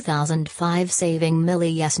 2005 Saving Millie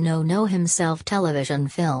Yes No No Himself television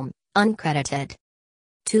film, uncredited.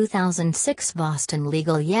 2006 Boston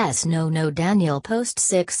Legal Yes No No Daniel Post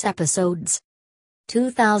 6 episodes.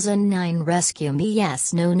 2009 Rescue Me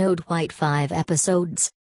Yes No No Dwight 5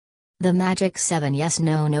 episodes. The Magic 7 Yes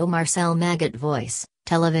No No Marcel Maggot voice,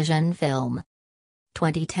 television film.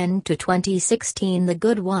 2010 to 2016 The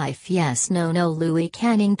Good Wife Yes No No Louis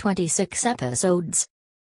Canning 26 episodes.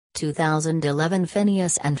 2011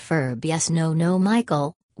 Phineas and Ferb Yes No No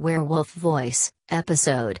Michael, werewolf voice,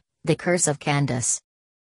 episode, The Curse of Candace.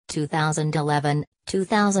 2011,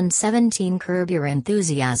 2017 Curb Your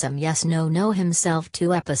Enthusiasm Yes No No Himself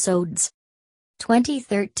 2 episodes.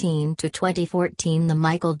 2013 to 2014 The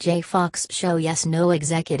Michael J. Fox Show Yes No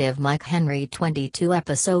executive Mike Henry 22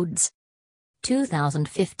 episodes.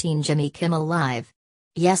 2015 Jimmy Kimmel Live.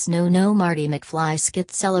 Yes No No Marty McFly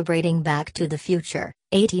skit celebrating Back to the Future,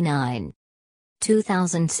 89.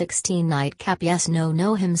 2016 Nightcap Yes No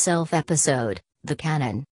No Himself episode, The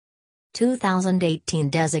Canon. 2018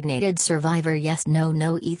 Designated Survivor Yes No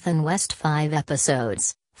No Ethan West 5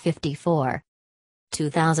 episodes, 54.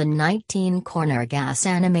 2019 Corner Gas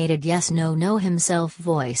animated Yes No No himself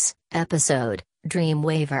voice episode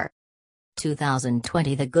Dreamweaver.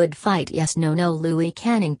 2020 The Good Fight Yes No No Louis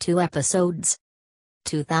Canning 2 episodes.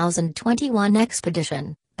 2021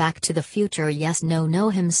 Expedition Back to the Future Yes No No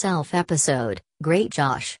himself episode Great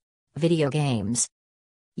Josh. Video games.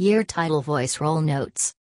 Year title voice roll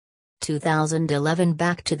notes. 2011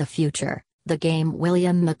 Back to the Future, the game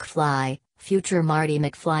William McFly, Future Marty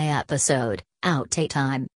McFly episode, outtake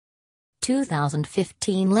time.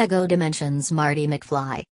 2015 LEGO Dimensions Marty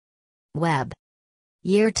McFly. Web.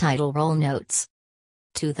 Year title roll notes.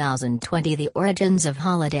 2020 The Origins of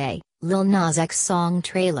Holiday, Lil Nas X song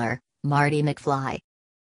trailer, Marty McFly.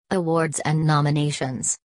 Awards and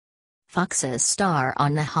nominations. Fox's star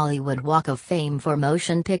on the Hollywood Walk of Fame for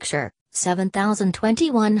Motion Picture,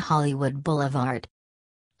 7021 Hollywood Boulevard.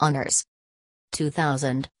 Honors.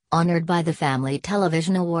 2000, honored by the Family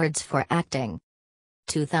Television Awards for acting.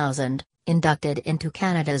 2000, inducted into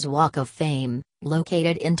Canada's Walk of Fame,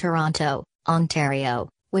 located in Toronto, Ontario,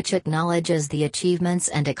 which acknowledges the achievements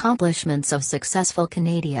and accomplishments of successful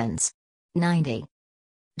Canadians. 90.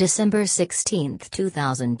 December 16,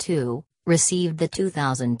 2002, received the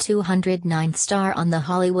 2209th star on the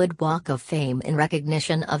Hollywood Walk of Fame in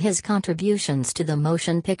recognition of his contributions to the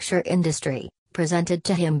motion picture industry, presented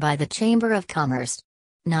to him by the Chamber of Commerce.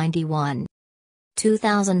 91.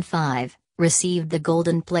 2005, received the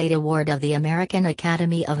Golden Plate Award of the American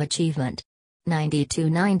Academy of Achievement.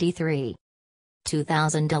 92-93.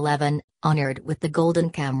 2011, honored with the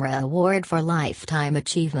Golden Camera Award for Lifetime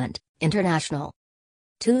Achievement, International.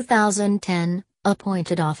 2010,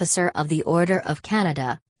 appointed Officer of the Order of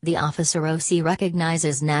Canada, the Officer OC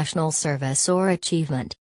recognizes national service or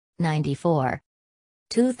achievement. 94.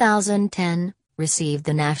 2010, received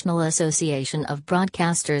the National Association of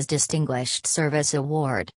Broadcasters Distinguished Service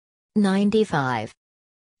Award. 95.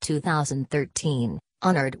 2013,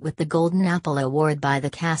 honored with the Golden Apple Award by the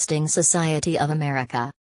Casting Society of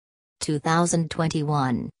America.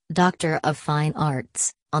 2021, Doctor of Fine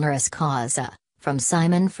Arts, honoris causa, from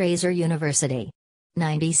Simon Fraser University.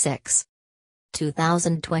 96.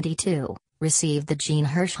 2022, received the Jean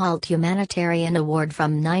Hirschholt Humanitarian Award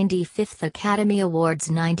from 95th Academy Awards.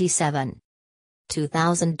 97.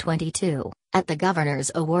 2022, at the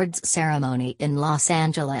Governor's Awards ceremony in Los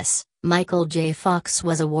Angeles, Michael J. Fox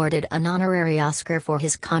was awarded an honorary Oscar for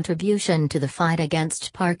his contribution to the fight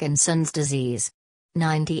against Parkinson's disease.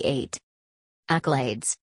 98.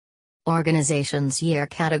 Accolades. Organization's Year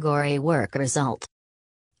Category Work Result.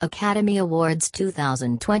 Academy Awards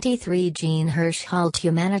 2023 Jean Hirschholt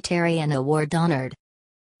Humanitarian Award honored.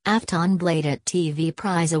 Afton Bladet TV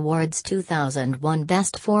Prize Awards 2001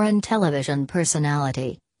 Best Foreign Television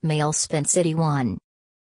Personality, Male Spin City 1.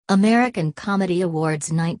 American Comedy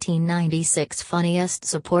Awards 1996 Funniest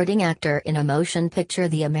Supporting Actor in a Motion Picture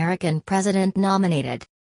The American President nominated.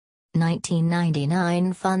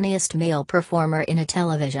 1999 Funniest Male Performer in a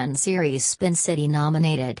Television Series Spin City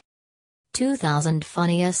nominated. 2000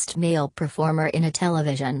 Funniest Male Performer in a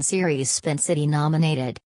Television Series Spin City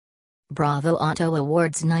nominated. Bravo Auto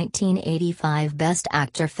Awards 1985 Best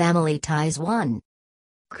Actor Family Ties 1.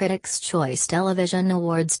 Critics' Choice Television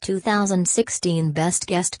Awards 2016 Best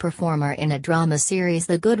Guest Performer in a Drama Series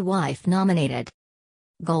The Good Wife nominated.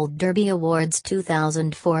 Gold Derby Awards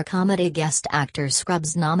 2004 Comedy Guest Actor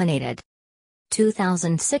Scrubs nominated.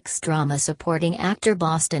 2006 Drama Supporting Actor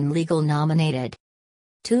Boston Legal nominated.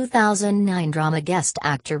 2009 Drama Guest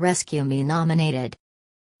Actor Rescue Me nominated.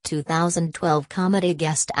 2012 Comedy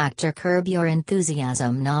Guest Actor Curb Your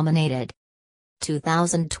Enthusiasm nominated.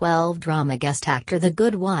 2012 Drama Guest Actor The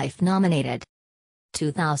Good Wife nominated.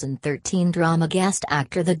 2013 Drama Guest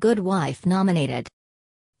Actor The Good Wife nominated.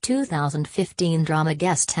 2015 Drama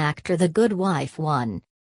Guest Actor The Good Wife won.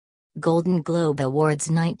 Golden Globe Awards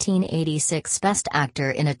 1986 Best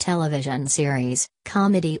Actor in a Television Series,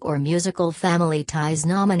 Comedy or Musical Family Ties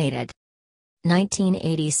nominated.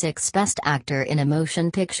 1986 Best Actor in a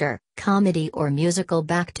Motion Picture, Comedy or Musical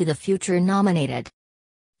Back to the Future nominated.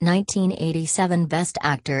 1987 Best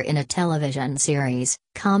Actor in a Television Series,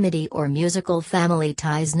 Comedy or Musical Family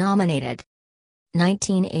Ties nominated.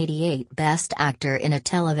 1988 Best Actor in a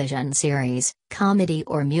Television Series, Comedy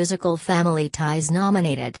or Musical Family Ties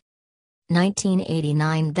nominated.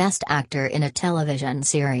 1989 Best Actor in a Television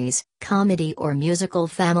Series, Comedy or Musical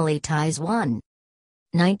Family Ties won.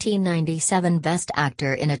 1997 Best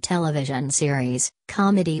Actor in a Television Series,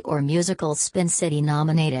 Comedy or Musical Spin City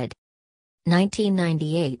nominated.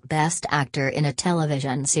 1998 Best Actor in a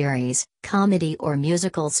Television Series, Comedy or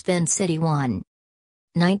Musical Spin City won.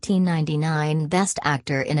 1999 Best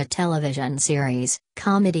Actor in a Television Series,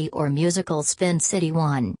 Comedy or Musical Spin City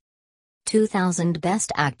 1. 2000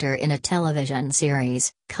 Best Actor in a Television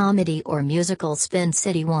Series, Comedy or Musical Spin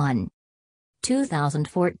City 1.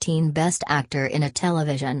 2014 Best Actor in a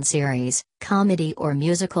Television Series, Comedy or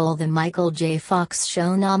Musical The Michael J. Fox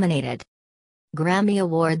Show nominated. Grammy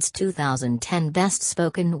Awards 2010 Best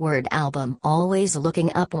Spoken Word Album Always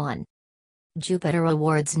Looking Up 1. Jupiter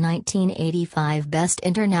Awards 1985 Best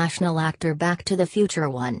International Actor Back to the Future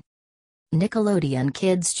 1. Nickelodeon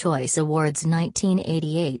Kids' Choice Awards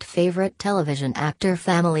 1988 Favorite Television Actor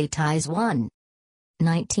Family Ties 1.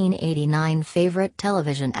 1989 Favorite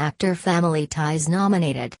Television Actor Family Ties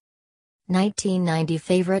nominated. 1990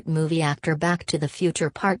 Favorite Movie Actor Back to the Future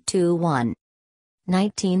Part 2 1.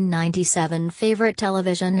 1997 Favorite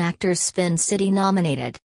Television Actor Spin City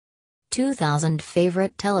nominated. 2000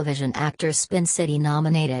 Favorite Television Actor Spin City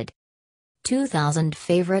nominated. 2000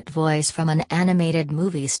 Favorite Voice from an Animated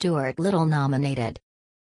Movie Stuart Little nominated.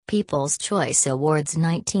 People's Choice Awards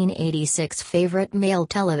 1986 Favorite Male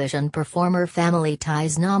Television Performer Family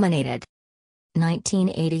Ties nominated.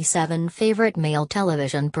 1987 Favorite Male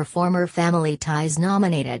Television Performer Family Ties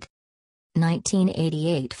nominated.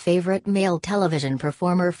 1988 Favorite Male Television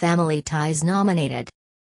Performer Family Ties nominated.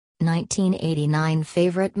 1989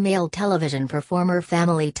 Favorite Male Television Performer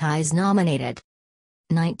Family Ties nominated.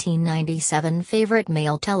 1997 Favorite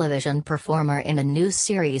Male Television Performer in a New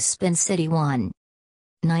Series Spin City 1.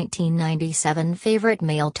 1997 Favorite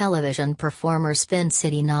Male Television Performer Spin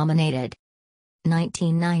City nominated.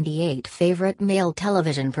 1998 Favorite Male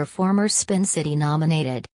Television Performer Spin City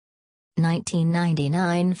nominated.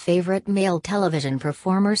 1999 Favorite Male Television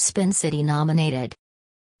Performer Spin City nominated.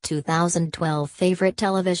 2012 Favorite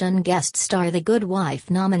Television Guest Star The Good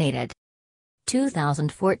Wife nominated.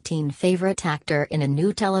 2014 Favorite Actor in a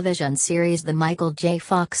New Television Series The Michael J.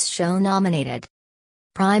 Fox Show nominated.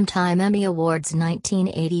 Primetime Emmy Awards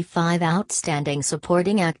 1985 Outstanding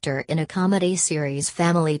Supporting Actor in a Comedy Series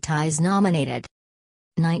Family Ties nominated.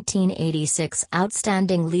 1986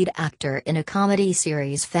 Outstanding Lead Actor in a Comedy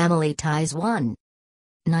Series Family Ties 1.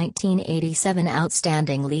 1987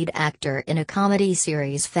 Outstanding Lead Actor in a Comedy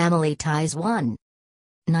Series Family Ties 1.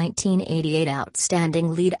 1988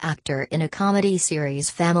 Outstanding Lead Actor in a Comedy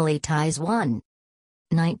Series Family Ties 1.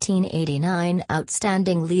 1989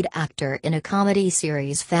 Outstanding Lead Actor in a Comedy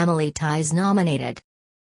Series Family Ties nominated.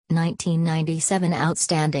 1997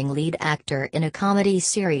 Outstanding Lead Actor in a Comedy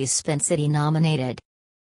Series Spin City nominated.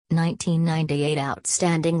 1998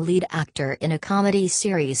 Outstanding Lead Actor in a Comedy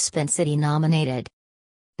Series Spin City nominated.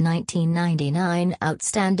 1999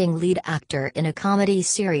 Outstanding Lead Actor in a Comedy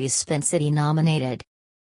Series Spin City nominated.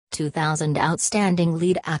 2000 Outstanding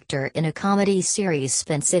Lead Actor in a Comedy Series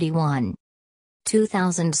Spin City 1.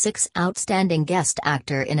 2006 Outstanding Guest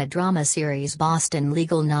Actor in a Drama Series Boston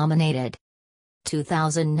Legal nominated.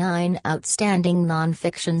 2009 Outstanding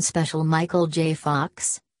Non-Fiction Special Michael J.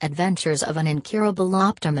 Fox, Adventures of an Incurable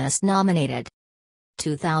Optimist nominated.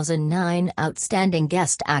 2009 Outstanding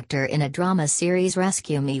Guest Actor in a Drama Series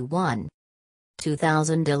Rescue Me 1.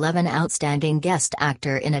 2011 Outstanding Guest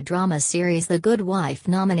Actor in a Drama Series The Good Wife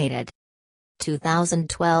nominated.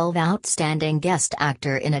 2012 Outstanding Guest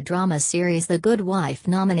Actor in a Drama Series The Good Wife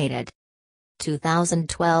nominated.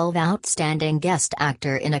 2012 Outstanding Guest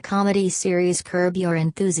Actor in a Comedy Series Curb Your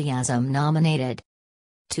Enthusiasm nominated.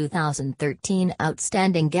 2013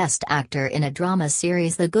 Outstanding Guest Actor in a Drama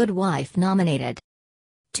Series The Good Wife nominated.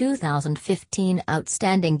 2015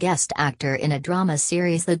 Outstanding Guest Actor in a Drama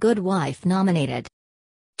Series The Good Wife nominated.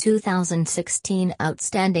 2016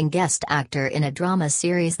 Outstanding Guest Actor in a Drama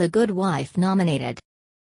Series The Good Wife nominated.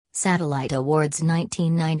 Satellite Awards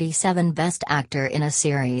 1997 Best Actor in a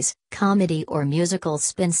Series, Comedy or Musical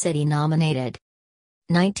Spin City nominated.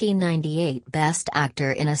 1998 Best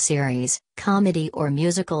Actor in a Series, Comedy or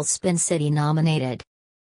Musical Spin City nominated.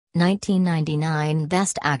 1999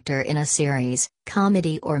 Best Actor in a Series,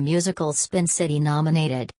 Comedy or Musical Spin City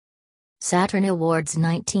nominated. Saturn Awards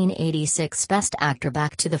 1986 Best Actor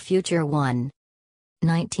Back to the Future 1.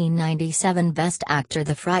 1997 Best Actor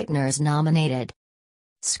The Frighteners nominated.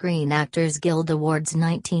 Screen Actors Guild Awards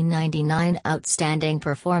 1999 Outstanding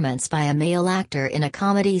Performance by a Male Actor in a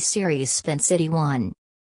Comedy Series Spin City 1.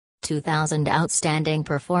 2000 Outstanding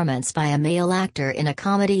Performance by a Male Actor in a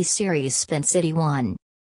Comedy Series Spin City 1.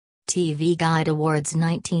 TV Guide Awards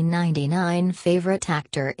 1999 Favorite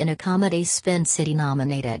Actor in a Comedy Spin City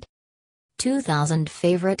nominated. 2000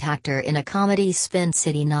 Favorite Actor in a Comedy Spin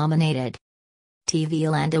City nominated. TV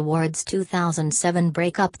Land Awards 2007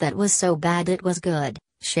 Breakup That Was So Bad It Was Good,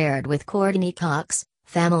 shared with Courtney Cox,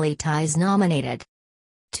 Family Ties nominated.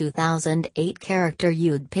 2008 character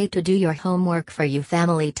you'd pay to do your homework for you.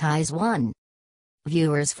 Family Ties won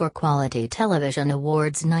Viewers for Quality Television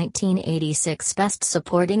Awards. 1986 Best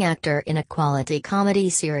Supporting Actor in a Quality Comedy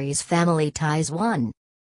Series. Family Ties won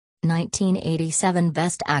 1987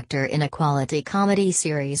 Best Actor in a Quality Comedy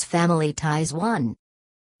Series. Family Ties won.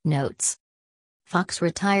 Notes: Fox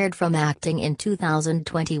retired from acting in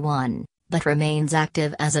 2021, but remains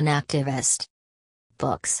active as an activist.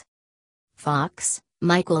 Books: Fox,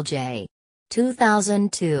 Michael J.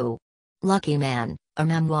 2002. Lucky Man, a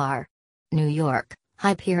Memoir. New York,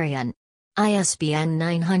 Hyperion. ISBN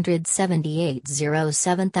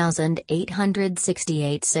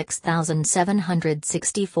 978-07868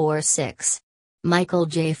 6764 6. Michael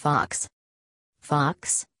J. Fox.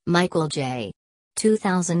 Fox, Michael J.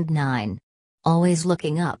 2009. Always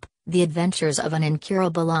Looking Up, The Adventures of an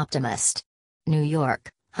Incurable Optimist. New York,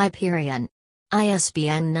 Hyperion.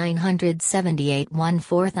 ISBN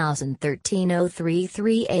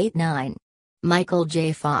 978-1413-03389. Michael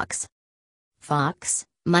J. Fox. Fox,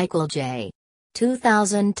 Michael J.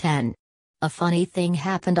 2010. A Funny Thing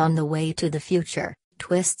Happened on the Way to the Future,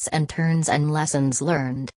 Twists and Turns and Lessons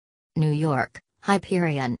Learned. New York,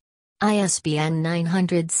 Hyperion. ISBN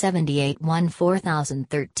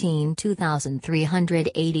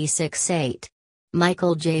 978-1413-2386-8.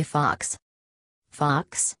 Michael J. Fox.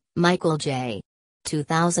 Fox, Michael J.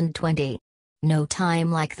 2020. No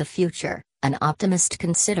Time Like the Future, An Optimist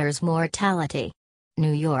Considers Mortality.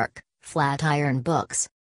 New York, Flatiron Books.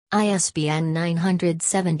 ISBN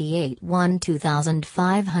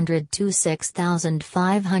 978-1-2502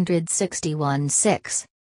 6561 6.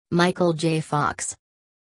 Michael J. Fox.